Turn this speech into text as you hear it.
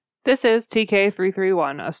This is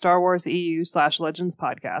TK331, a Star Wars EU/Legends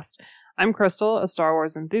podcast. I'm Crystal, a Star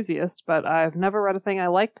Wars enthusiast, but I've never read a thing I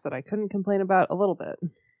liked that I couldn't complain about a little bit.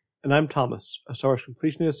 And I'm Thomas, a Star Wars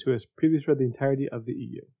completionist who has previously read the entirety of the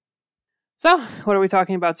EU. So, what are we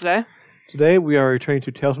talking about today? Today we are returning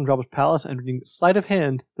to Tales from Jabba's Palace and reading Sleight of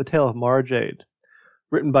Hand, the Tale of Mara Jade.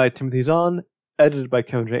 Written by Timothy Zahn, edited by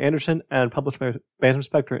Kevin J. Anderson, and published by Bantam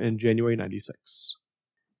Spectre in January 96.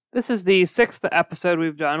 This is the 6th episode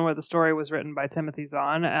we've done where the story was written by Timothy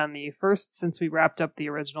Zahn, and the first since we wrapped up the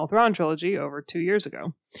original Thrawn trilogy over 2 years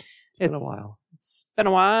ago. It's been a while. It's been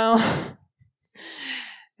a while.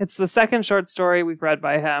 It's the second short story we've read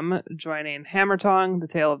by him, joining Hammertongue, the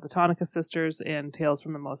Tale of the Tonica Sisters, and Tales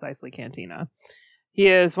from the Mos Eisley Cantina. He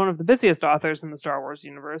is one of the busiest authors in the Star Wars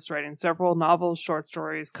universe, writing several novels, short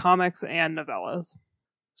stories, comics, and novellas.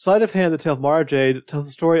 Sleight of Hand, the Tale of Mara Jade tells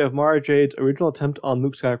the story of Mara Jade's original attempt on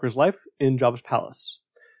Luke Skywalker's life in Jabba's palace.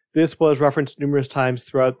 This was referenced numerous times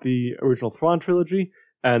throughout the original Thrawn trilogy,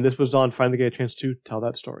 and this was Zahn finally getting a chance to tell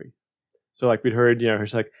that story. So like we'd heard,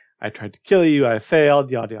 he's like, I tried to kill you, I failed,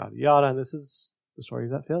 yada yada yada, and this is the story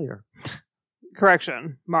of that failure.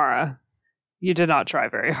 Correction, Mara. You did not try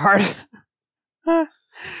very hard.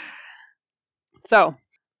 So,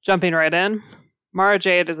 jumping right in. Mara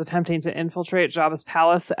Jade is attempting to infiltrate Jabba's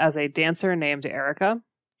palace as a dancer named Erica.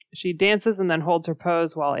 She dances and then holds her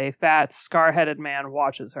pose while a fat, scar-headed man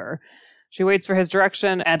watches her. She waits for his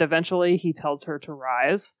direction, and eventually he tells her to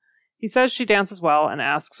rise. He says she dances well and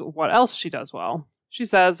asks what else she does well. She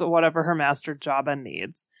says whatever her master Jabba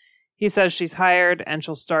needs. He says she's hired and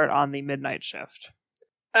she'll start on the midnight shift.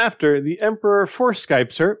 After, the Emperor force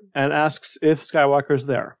Skypes her and asks if Skywalker's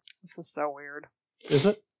there. This is so weird. Is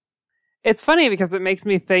it? It's funny because it makes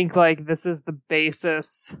me think like this is the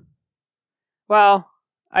basis. Well,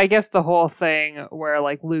 I guess the whole thing where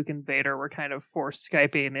like Luke and Vader were kind of force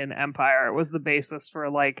Skyping in Empire was the basis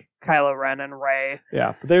for like Kylo Ren and Rey.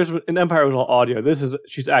 Yeah, but in Empire it was all audio. This is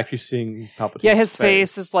she's actually seeing Palpatine's Yeah, his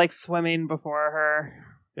face is like swimming before her.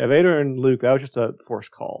 Yeah, Vader and Luke, that was just a force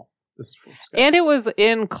call. This is force Skype. And it was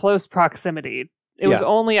in close proximity. It was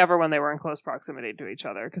only ever when they were in close proximity to each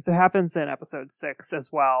other, because it happens in episode 6 as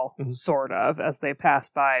well, sort of, as they pass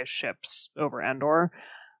by ships over Endor.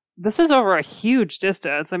 This is over a huge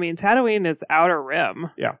distance. I mean, Tatooine is outer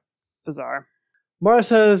rim. Yeah. Bizarre. Mara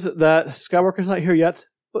says that Skywalker's not here yet,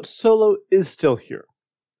 but Solo is still here.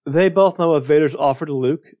 They both know of Vader's offer to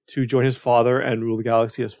Luke to join his father and rule the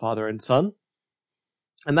galaxy as father and son.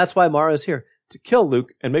 And that's why Mara is here, to kill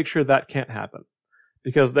Luke and make sure that can't happen.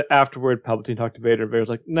 Because afterward, Palpatine talked to Vader, and Vader's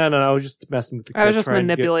like, no, I was just messing with the kid. I was just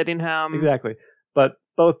manipulating him. Exactly. But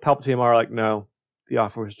both Palpatine and Mara are like, no, the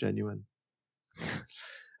offer was genuine.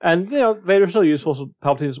 And, Vader's still useful, so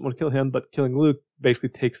Palpatine doesn't want to kill him, but killing Luke basically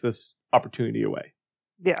takes this opportunity away.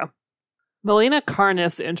 Yeah. Melina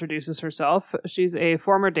Karnas introduces herself. She's a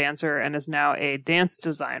former dancer and is now a dance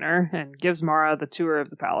designer, and gives Mara the tour of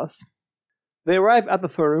the palace. They arrive at the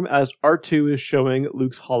throne room as R2 is showing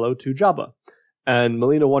Luke's holo to Jabba. And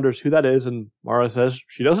Melina wonders who that is, and Mara says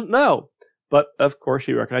she doesn't know. But, of course,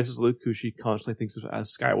 she recognizes Luke, who she constantly thinks of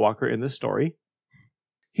as Skywalker in this story.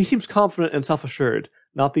 He seems confident and self-assured,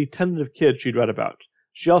 not the tentative kid she'd read about.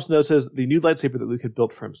 She also notices the new lightsaber that Luke had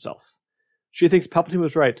built for himself. She thinks Palpatine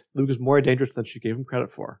was right. Luke is more dangerous than she gave him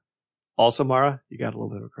credit for. Also, Mara, you got a little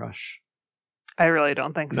bit of a crush. I really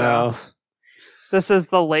don't think so. No. This is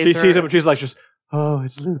the laser... She sees him and she's like, oh,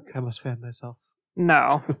 it's Luke. I must fan myself.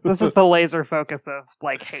 No, this is the laser focus of,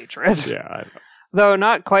 like, hatred. Yeah, I know. Though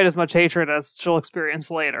not quite as much hatred as she'll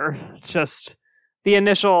experience later. It's just the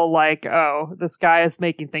initial, like, oh, this guy is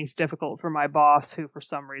making things difficult for my boss, who for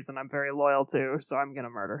some reason I'm very loyal to, so I'm gonna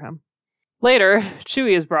murder him. Later,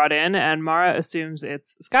 Chewie is brought in, and Mara assumes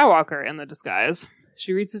it's Skywalker in the disguise.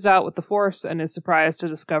 She reaches out with the Force and is surprised to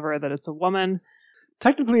discover that it's a woman.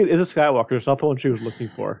 Technically, it is a Skywalker. It's not the one she was looking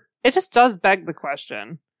for. It just does beg the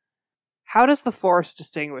question. How does the Force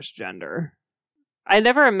distinguish gender? I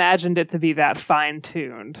never imagined it to be that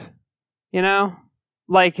fine-tuned.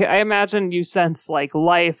 Like, I imagine you sense, like,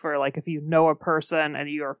 life, or, like, if you know a person and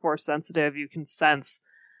you are Force-sensitive, you can sense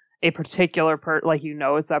a particular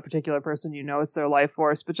it's that particular person, it's their life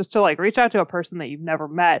force. But just to, like, reach out to a person that you've never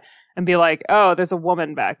met and be like, oh, there's a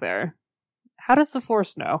woman back there. How does the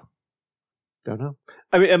Force know? Don't know.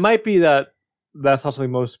 I mean, it might be that that's not something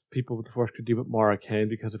most people with the Force could do, but Mara can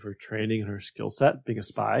because of her training and her skill set, being a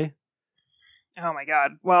spy. Oh my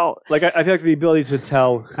god. Well... Like, I feel like the ability to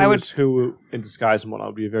tell who in disguise and whatnot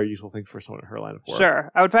would be a very useful thing for someone in her line of work.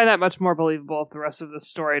 Sure. I would find that much more believable if the rest of this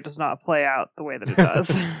story does not play out the way that it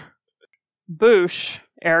does. Boosh,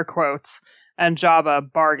 air quotes, and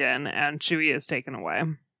Jabba bargain, and Chewie is taken away.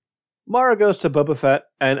 Mara goes to Boba Fett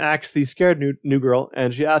and acts the scared new girl,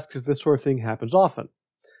 and she asks if this sort of thing happens often.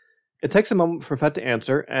 It takes a moment for Fett to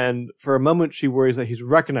answer, and for a moment she worries that he's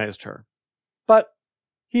recognized her. But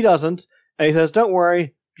he doesn't, and he says, "Don't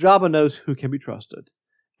worry, Jabba knows who can be trusted."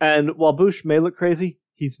 And while Boushh may look crazy,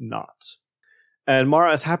 he's not. And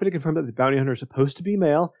Mara is happy to confirm that the bounty hunter is supposed to be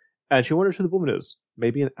male, and she wonders who the woman is.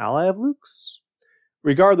 Maybe an ally of Luke's?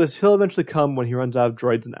 Regardless, he'll eventually come when he runs out of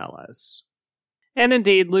droids and allies. And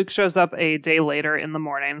indeed, Luke shows up a day later in the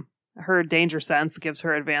morning. Her danger sense gives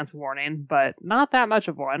her advance warning, but not that much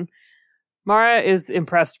of one. Mara is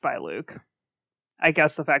impressed by Luke. I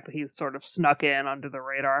guess the fact that he's sort of snuck in under the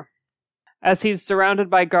radar. As he's surrounded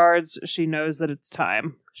by guards, she knows that it's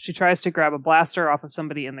time. She tries to grab a blaster off of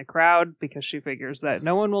somebody in the crowd because she figures that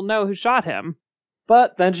no one will know who shot him.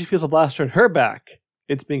 But then she feels a blaster in her back.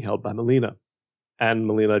 It's being held by Melina. And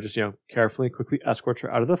Melina just, carefully and quickly escorts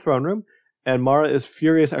her out of the throne room. And Mara is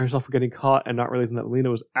furious at herself for getting caught and not realizing that Melina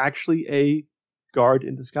was actually a guard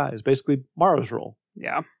in disguise. Basically, Mara's role.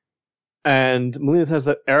 Yeah. And Melina says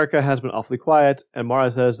that Erica has been awfully quiet, and Mara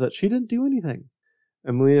says that she didn't do anything.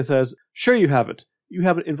 And Melina says, "Sure you haven't. You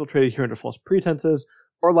haven't infiltrated here under false pretenses,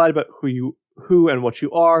 or lied about who and what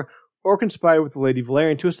you are, or conspired with the Lady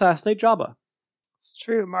Valerian to assassinate Jabba." It's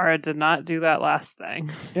true, Mara did not do that last thing.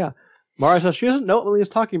 Yeah. Mara says she doesn't know what Melina's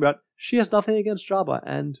talking about. She has nothing against Jabba,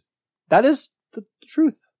 and that is the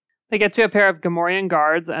truth. They get to a pair of Gamorrean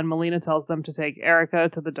guards, and Melina tells them to take Erica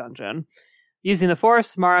to the dungeon. Using the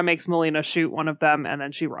Force, Mara makes Melina shoot one of them, and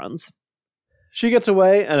then she runs. She gets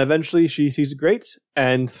away, and eventually she sees a grate,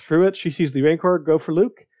 and through it she sees the Rancor go for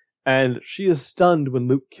Luke, and she is stunned when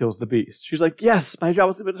Luke kills the beast. She's like, "Yes, my job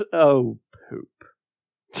was a bit..." Oh, poop.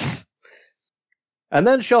 And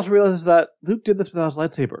then she also realizes that Luke did this without his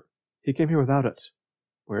lightsaber. He came here without it.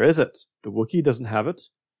 Where is it? The Wookiee doesn't have it,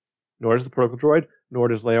 nor does the protocol droid, nor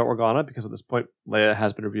does Leia Organa, because at this point Leia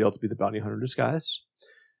has been revealed to be the bounty hunter in disguise.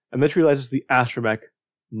 And then she realizes the astromech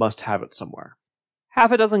must have it somewhere.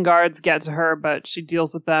 Half a dozen guards get to her, but she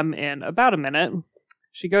deals with them in about a minute.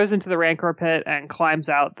 She goes into the Rancor pit and climbs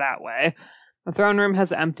out that way. The throne room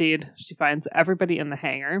has emptied. She finds everybody in the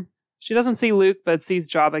hangar. She doesn't see Luke, but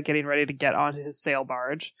sees Jabba getting ready to get onto his sail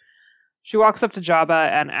barge. She walks up to Jabba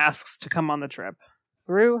and asks to come on the trip.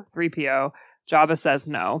 Through 3PO, Jabba says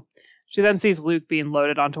no. She then sees Luke being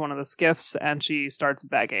loaded onto one of the skiffs, and she starts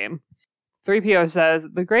begging. 3PO says,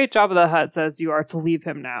 "The great Jabba the Hutt says you are to leave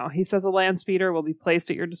him now. He says a land speeder will be placed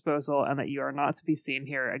at your disposal and that you are not to be seen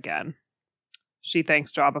here again." She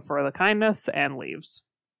thanks Jabba for the kindness and leaves.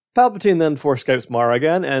 Palpatine then Force Skypes Mara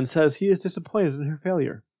again and says he is disappointed in her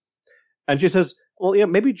failure. And she says, "Well,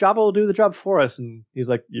 maybe Jabba will do the job for us." And he's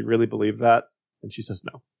like, "You really believe that?" And she says,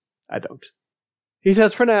 "No, I don't." He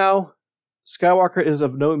says, for now, Skywalker is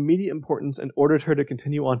of no immediate importance and ordered her to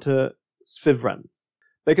continue on to Svivren.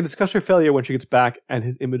 They can discuss her failure when she gets back, and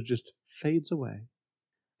his image just fades away.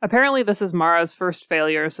 Apparently this is Mara's first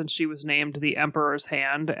failure since she was named the Emperor's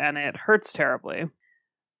Hand, and it hurts terribly.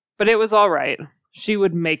 But it was alright. She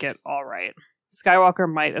would make it alright. Skywalker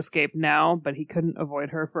might escape now, but he couldn't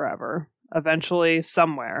avoid her forever. Eventually,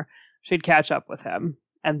 somewhere, she'd catch up with him,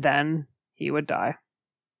 and then he would die.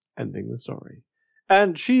 Ending the story.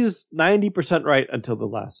 And she's 90% right until the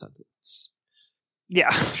last sentence. Yeah.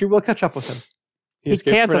 She will catch up with him. He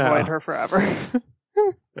can't avoid her forever.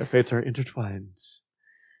 Their fates are intertwined.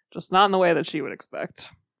 Just not in the way that she would expect.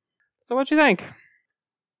 So what'd you think?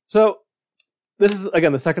 So, this is,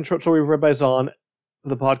 again, the second short story we've read by Zahn for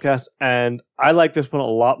the podcast, and I like this one a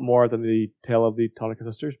lot more than the Tale of the Tonica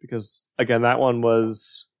Sisters, because, again, that one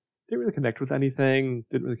didn't really connect with anything,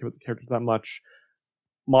 didn't really care about the characters that much.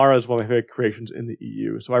 Mara is one of my favorite creations in the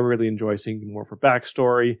EU, so I really enjoy seeing more of her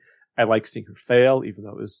backstory. I like seeing her fail, even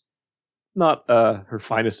though it was not her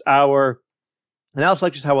finest hour. And I also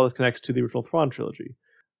like just how well this connects to the original Thrawn trilogy.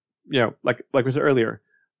 Like we said earlier,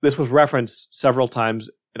 this was referenced several times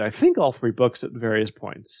in, I think, all three books at various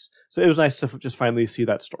points. So it was nice to just finally see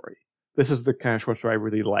that story. This is the kind of short story I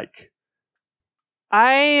really like.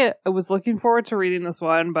 I was looking forward to reading this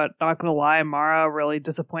one, but not gonna lie, Mara really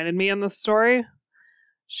disappointed me in this story.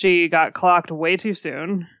 She got clocked way too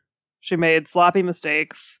soon. She made sloppy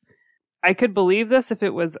mistakes. I could believe this if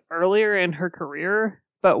it was earlier in her career,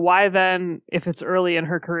 but why then, if it's early in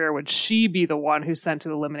her career, would she be the one who's sent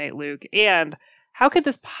to eliminate Luke? And how could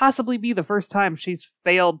this possibly be the first time she's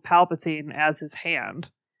failed Palpatine as his hand?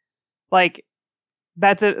 Like,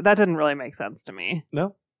 that didn't really make sense to me.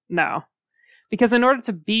 No? No. Because in order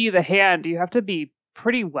to be the hand, you have to be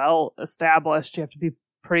pretty well established. You have to be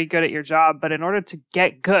pretty good at your job. But in order to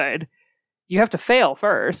get good, you have to fail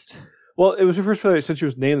first. Well, it was her first failure since she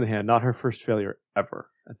was named the hand, not her first failure ever.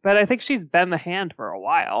 But I think she's been the Hand for a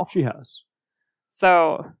while. She has.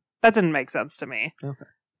 So that didn't make sense to me. Okay.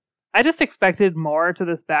 I just expected more to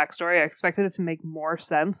this backstory. I expected it to make more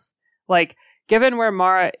sense. Like, given where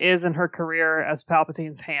Mara is in her career as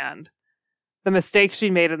Palpatine's Hand, the mistake she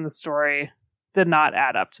made in the story did not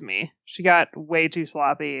add up to me. She got way too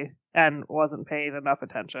sloppy and wasn't paying enough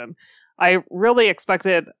attention. I really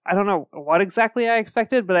expected, I don't know what exactly I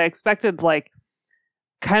expected, but I expected like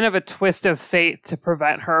kind of a twist of fate to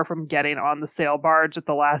prevent her from getting on the sail barge at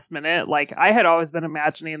the last minute. Like, I had always been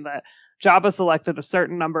imagining that Jabba selected a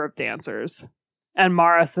certain number of dancers and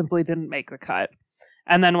Mara simply didn't make the cut.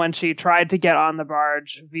 And then when she tried to get on the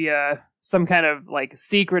barge via some kind of like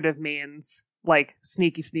secretive means, like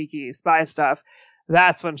sneaky spy stuff,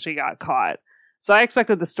 that's when she got caught. So I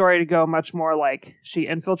expected the story to go much more like she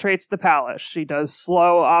infiltrates the palace. She does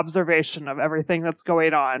slow observation of everything that's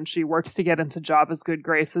going on. She works to get into Jabba's good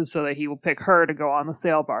graces so that he will pick her to go on the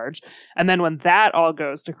sail barge. And then when that all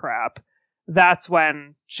goes to crap, that's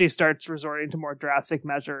when she starts resorting to more drastic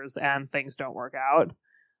measures and things don't work out.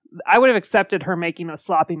 I would have accepted her making a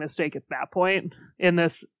sloppy mistake at that point in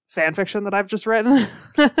this fan fiction that I've just written.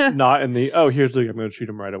 Not in the, oh, here's Luke, I'm going to shoot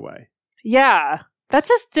him right away. Yeah, that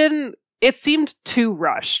just didn't, it seemed too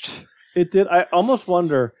rushed. It did. I almost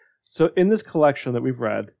wonder, so in this collection that we've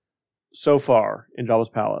read so far in Jabba's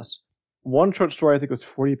Palace, one short story I think was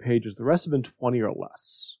 40 pages. The rest have been 20 or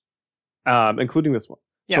less, including this one.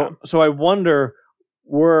 Yeah. So I wonder,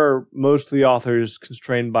 were most of the authors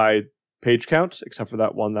constrained by page counts, except for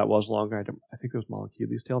that one that was longer? I think it was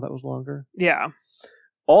Malakili's Tale that was longer. Yeah.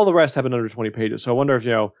 All the rest have been under 20 pages. So I wonder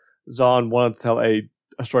if, Zahn wanted to tell a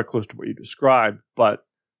story close to what you described, but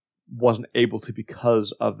wasn't able to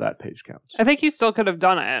because of that page count. I think you still could have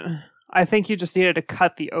done it. I think you just needed to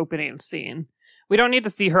cut the opening scene. We don't need to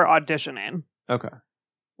see her auditioning. Okay.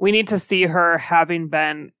 We need to see her having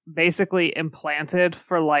been basically implanted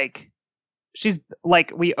for she's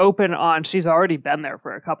like, we open on, she's already been there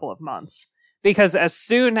for a couple of months. Because as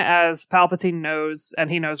soon as Palpatine knows, and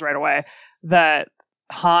he knows right away, that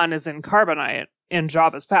Han is in Carbonite in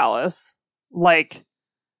Jabba's palace,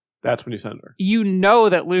 that's when you send her. You know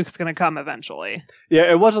that Luke's going to come eventually.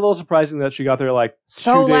 Yeah, it was a little surprising that she got there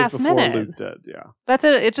so 2 days last before minute. Luke did. Yeah, that's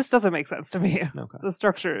it. It just doesn't make sense to me. Okay. The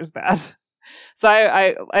structure is bad. So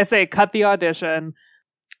I say cut the audition.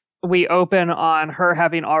 We open on her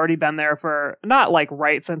having already been there for not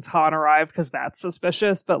right since Han arrived, because that's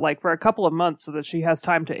suspicious, but for a couple of months so that she has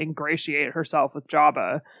time to ingratiate herself with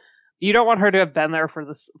Jabba. You don't want her to have been there for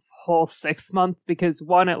this whole 6 months because,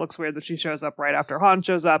 one, it looks weird that she shows up right after Han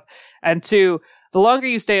shows up, and two, the longer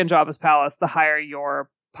you stay in Jabba's palace, the higher your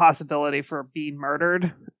possibility for being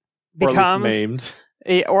murdered becomes, or at least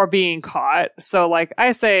maimed, or being caught. So,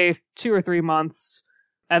 I say 2 or 3 months,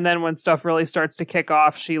 and then when stuff really starts to kick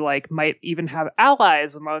off, she might even have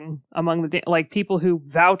allies among the people who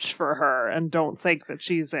vouch for her and don't think that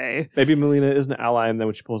she's maybe Melina is an ally, and then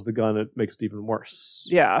when she pulls the gun, it makes it even worse.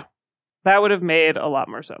 Yeah. That would have made a lot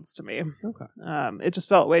more sense to me. Okay. It just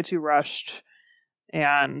felt way too rushed.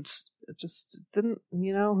 And it just didn't,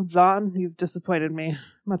 Zahn, you've disappointed me.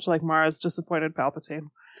 Much like Mara's disappointed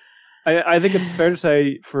Palpatine. I think it's fair to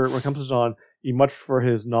say, for when it comes to Zahn, you much prefer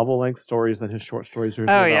his novel-length stories than his short stories or his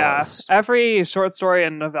novellas. Yeah. Every short story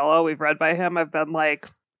and novella we've read by him, I've been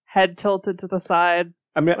head tilted to the side.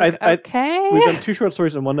 I mean, okay. We've done 2 short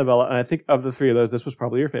stories and 1 novella, and I think of the 3 of those, this was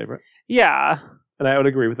probably your favorite. Yeah. And I would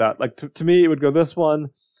agree with that. To me, it would go this one,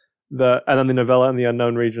 and then the novella and the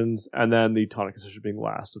Unknown Regions, and then the Tonic Decision being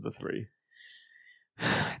last of the 3.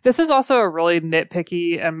 This is also a really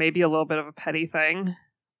nitpicky and maybe a little bit of a petty thing,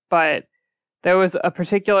 but there was a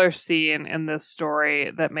particular scene in this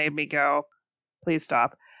story that made me go, please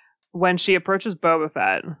stop. When she approaches Boba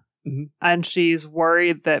Fett, mm-hmm. and she's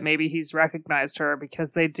worried that maybe he's recognized her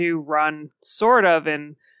because they do run sort of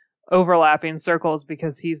in overlapping circles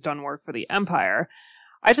because he's done work for the Empire.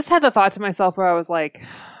 I just had the thought to myself where I was like,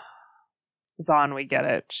 Zahn, we get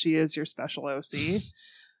it. She is your special OC,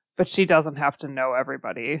 but she doesn't have to know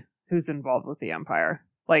everybody who's involved with the Empire.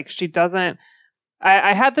 She doesn't.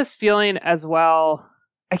 I had this feeling as well.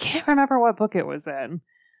 I can't remember what book it was in.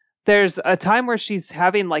 There's a time where she's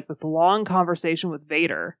having this long conversation with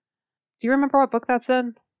Vader. Do you remember what book that's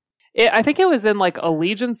in? I think it was in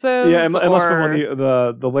Allegiances. Yeah, it must have been one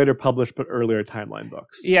of the later published but earlier timeline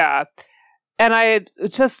books. Yeah. And I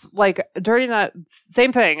just during that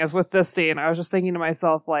same thing as with this scene, I was just thinking to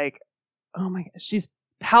myself oh my God, she's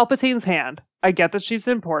Palpatine's Hand. I get that she's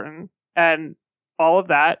important and all of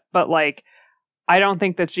that, but I don't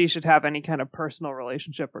think that she should have any kind of personal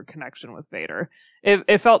relationship or connection with Vader.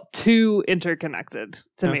 It felt too interconnected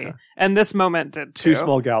to me. And this moment did too. Too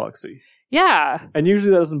small galaxy. Yeah. And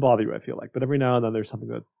usually that doesn't bother you, I feel like. But every now and then there's something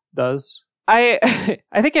that does. I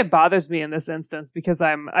think it bothers me in this instance because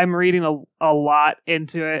I'm reading a lot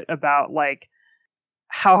into it about like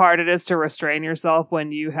how hard it is to restrain yourself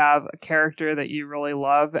when you have a character that you really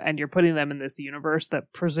love and you're putting them in this universe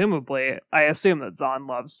that presumably, I assume that Zahn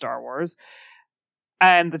loves Star Wars.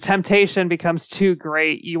 And the temptation becomes too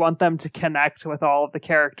great. You want them to connect with all of the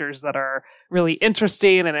characters that are really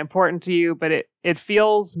interesting and important to you, but it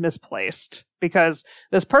feels misplaced because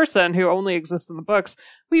this person who only exists in the books,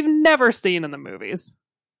 we've never seen in the movies.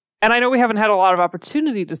 And I know we haven't had a lot of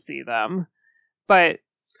opportunity to see them, but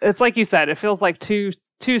it's like you said, it feels like too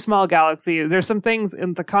small galaxy. There's some things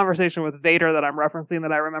in the conversation with Vader that I'm referencing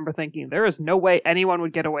that I remember thinking, there is no way anyone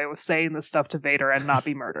would get away with saying this stuff to Vader and not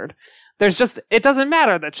be murdered. It doesn't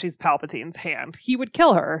matter that she's Palpatine's hand. He would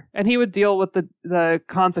kill her, and he would deal with the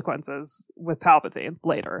consequences with Palpatine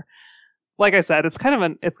later. Like I said, it's kind of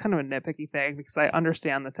a nitpicky thing because I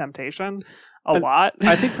understand the temptation a lot.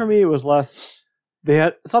 I think for me it was less.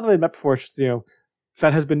 It's not that they met before. It's just,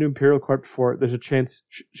 Fett has been to Imperial Court before. There's a chance.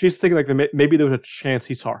 She's thinking like maybe there was a chance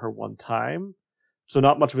he saw her one time, so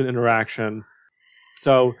not much of an interaction.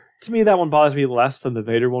 So to me, that one bothers me less than the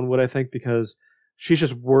Vader one would. I think because she's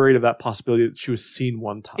just worried of that possibility that she was seen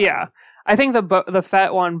one time. Yeah, I think the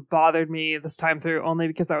Fett one bothered me this time through only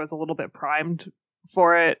because I was a little bit primed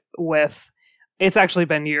for it. It's actually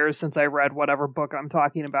been years since I read whatever book I'm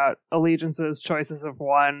talking about. Allegiances, Choices of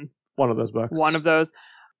One. One of those books. One of those.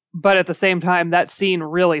 But at the same time, that scene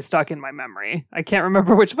really stuck in my memory. I can't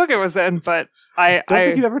remember which book it was in, but I don't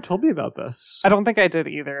think you ever told me about this. I don't think I did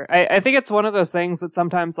either. I think it's one of those things that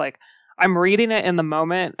sometimes, like, I'm reading it in the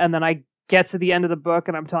moment, and then I get to the end of the book,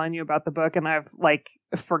 and I'm telling you about the book, and I've, like,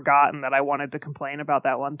 forgotten that I wanted to complain about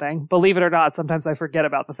that one thing. Believe it or not, sometimes I forget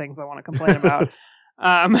about the things I want to complain about.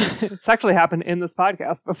 It's actually happened in this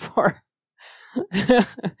podcast before.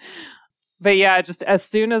 But yeah, just as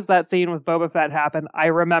soon as that scene with Boba Fett happened, I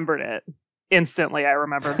remembered it. Instantly, I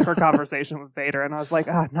remembered her conversation with Vader, and I was like,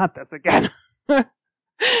 not this again.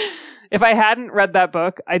 If I hadn't read that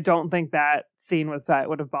book, I don't think that scene with Fett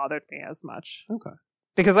would have bothered me as much. Okay.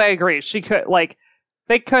 Because I agree,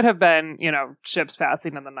 they could have been, ships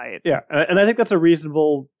passing in the night. Yeah, and I think that's a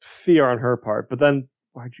reasonable fear on her part, but then,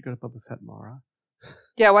 why'd you go to Boba Fett, Mara?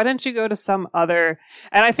 Yeah, why didn't you go to some other...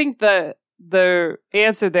 And I think the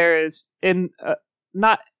answer there is in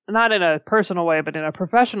not in a personal way, but in a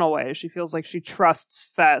professional way. She feels like she trusts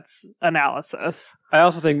Fett's analysis. I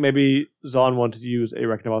also think maybe Zahn wanted to use a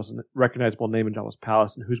recognizable name in Jabba's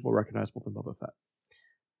palace, and who's more recognizable than Boba Fett?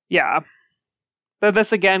 Yeah. But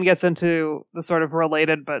this again gets into the sort of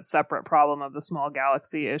related but separate problem of the small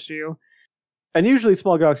galaxy issue. And usually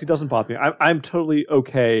small galaxy doesn't bother me. I'm totally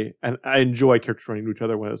okay, and I enjoy characters running to each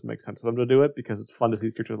other when it doesn't make sense for them to do it, because it's fun to see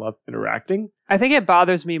these characters love interacting. I think it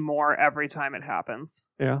bothers me more every time it happens.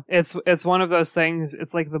 Yeah. It's one of those things,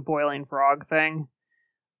 it's like the boiling frog thing.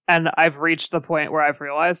 And I've reached the point where I've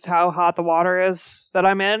realized how hot the water is that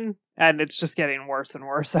I'm in, and it's just getting worse and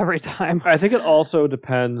worse every time. I think it also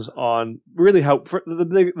depends on really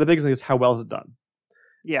the biggest thing is how well is it done.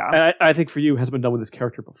 Yeah. And I think for you, it hasn't been done with this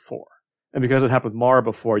character before. And because it happened with Mara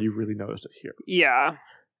before, you really noticed it here. Yeah.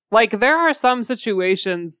 Like, there are some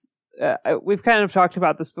situations, we've kind of talked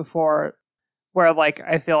about this before, where, like,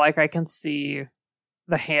 I feel like I can see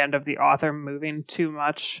the hand of the author moving too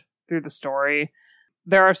much through the story.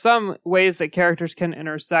 There are some ways that characters can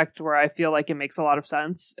intersect where I feel like it makes a lot of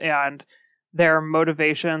sense, and their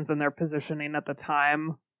motivations and their positioning at the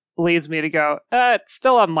time leads me to go, it's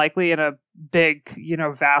still unlikely in a big,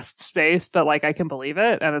 vast space, but like I can believe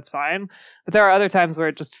it and it's fine. But there are other times where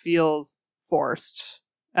it just feels forced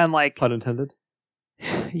and like... Pun intended?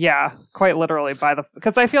 Yeah, quite literally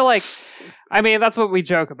because I feel like, that's what we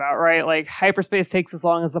joke about, right? Like hyperspace takes as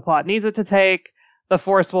long as the plot needs it to take. The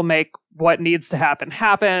Force will make what needs to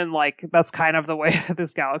happen. Like that's kind of the way that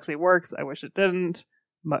this galaxy works. I wish it didn't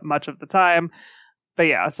much of the time. But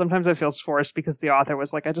yeah, sometimes it feels forced because the author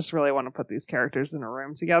was like, I just really want to put these characters in a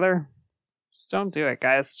room together. Just don't do it,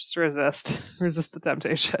 guys. Just resist. Resist the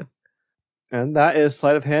temptation. And that is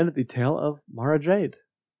Sleight of Hand, the Tale of Mara Jade.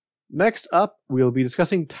 Next up, we'll be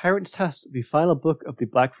discussing Tyrant's Test, the final book of the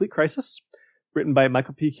Black Fleet Crisis, written by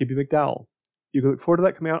Michael P. Q.B. McDowell. You can look forward to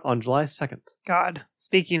that coming out on July 2nd. God,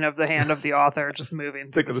 speaking of the hand of the author just moving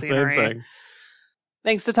through the scenery. Same thing.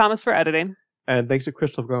 Thanks to Thomas for editing. And thanks to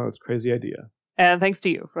Crystal for going with this crazy idea. And thanks to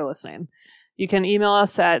you for listening. You can email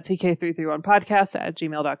us at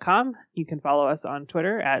tk331podcast@gmail.com. You can follow us on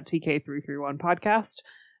Twitter at tk331podcast.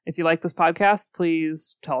 If you like this podcast,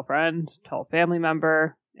 please tell a friend, tell a family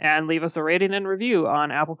member, and leave us a rating and review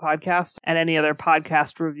on Apple Podcasts and any other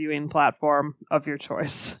podcast reviewing platform of your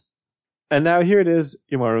choice. And now here it is,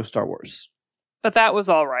 Yamaru Star Wars. But that was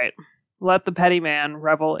all right. Let the petty man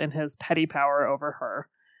revel in his petty power over her.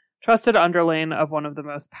 Trusted underling of one of the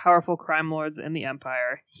most powerful crime lords in the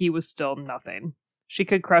Empire, he was still nothing. She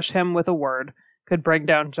could crush him with a word, could bring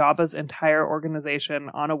down Jabba's entire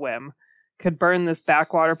organization on a whim, could burn this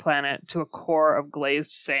backwater planet to a core of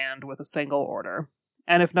glazed sand with a single order.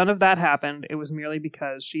 And if none of that happened, it was merely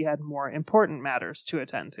because she had more important matters to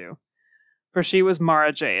attend to. For she was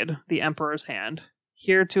Mara Jade, the Emperor's hand,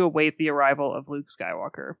 here to await the arrival of Luke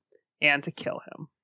Skywalker, and to kill him.